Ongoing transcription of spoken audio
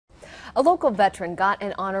A local veteran got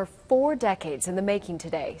an honor 4 decades in the making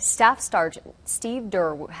today. Staff Sergeant Steve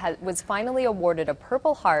Durr was finally awarded a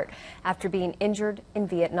Purple Heart after being injured in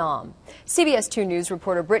Vietnam. CBS 2 News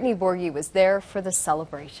reporter Brittany Borghi was there for the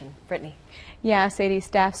celebration. Brittany. Yeah, Sadie,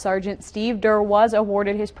 Staff Sergeant Steve Durr was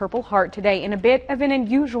awarded his Purple Heart today in a bit of an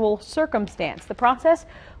unusual circumstance. The process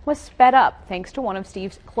was sped up thanks to one of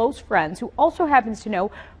Steve's close friends who also happens to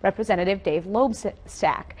know Representative Dave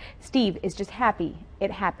Loebsack. Steve is just happy it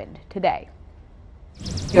happened today.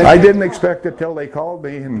 I didn't expect it till they called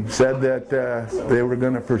me and said that they were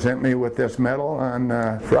going to present me with this medal on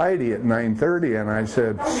Friday at 9:30, and I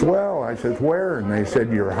said, "Swell." I said, "Where?" And they said,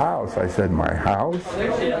 "Your house." I said, "My house?"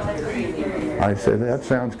 I said, "That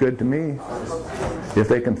sounds good to me, if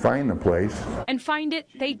they can find the place." And find it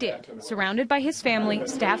they did. Surrounded by his family,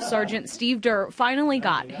 Staff Sergeant Steve Durr finally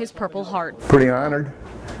got his Purple Heart. Pretty honored.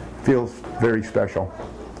 Feels very special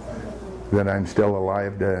that I'm still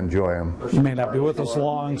alive to enjoy them. He may not be with us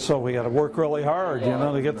long, so we got to work really hard,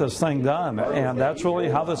 to get this thing done. And that's really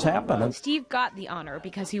how this happened. Steve got the honor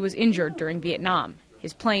because he was injured during Vietnam.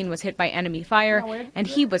 His plane was hit by enemy fire, and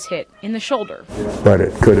he was hit in the shoulder. But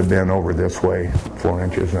it could have been over this way, 4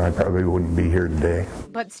 inches, and I probably wouldn't be here today.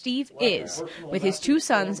 But Steve is, with his 2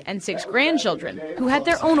 sons and 6 grandchildren, who had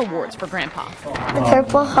their own awards for Grandpa. The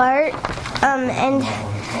Purple Heart, and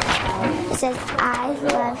it says, "I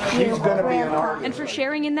love you, Grandpa." And for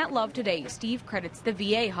sharing in that love today, Steve credits the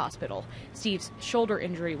VA hospital. Steve's shoulder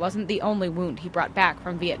injury wasn't the only wound he brought back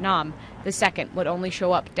from Vietnam. The second would only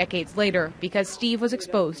show up decades later because Steve was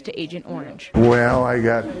exposed to Agent Orange. Well, I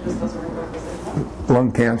got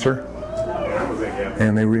lung cancer,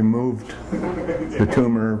 and they removed the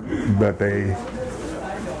tumor, but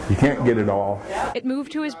you can't get it all. It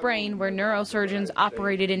moved to his brain, where neurosurgeons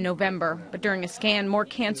operated in November. But during a scan, more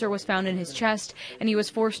cancer was found in his chest, and he was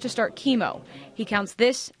forced to start chemo. He counts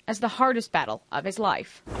this as the hardest battle of his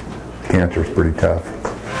life. Cancer's pretty tough,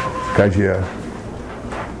 because you're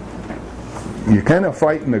kind of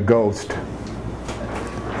fighting a ghost.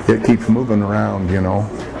 It keeps moving around,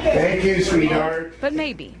 Thank you, sweetheart. But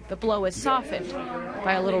maybe the blow is softened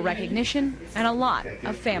by a little recognition and a lot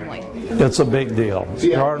of family. It's a big deal.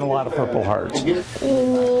 There aren't a lot of Purple Hearts. It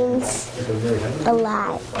means a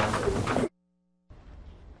lot.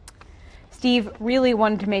 Steve really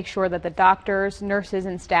wanted to make sure that the doctors, nurses,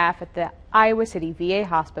 and staff at the Iowa City VA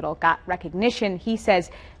hospital got recognition. He says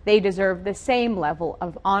they deserve the same level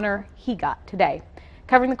of honor he got today.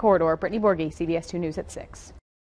 Covering the corridor, Brittany Borghi, CBS 2 News at 6.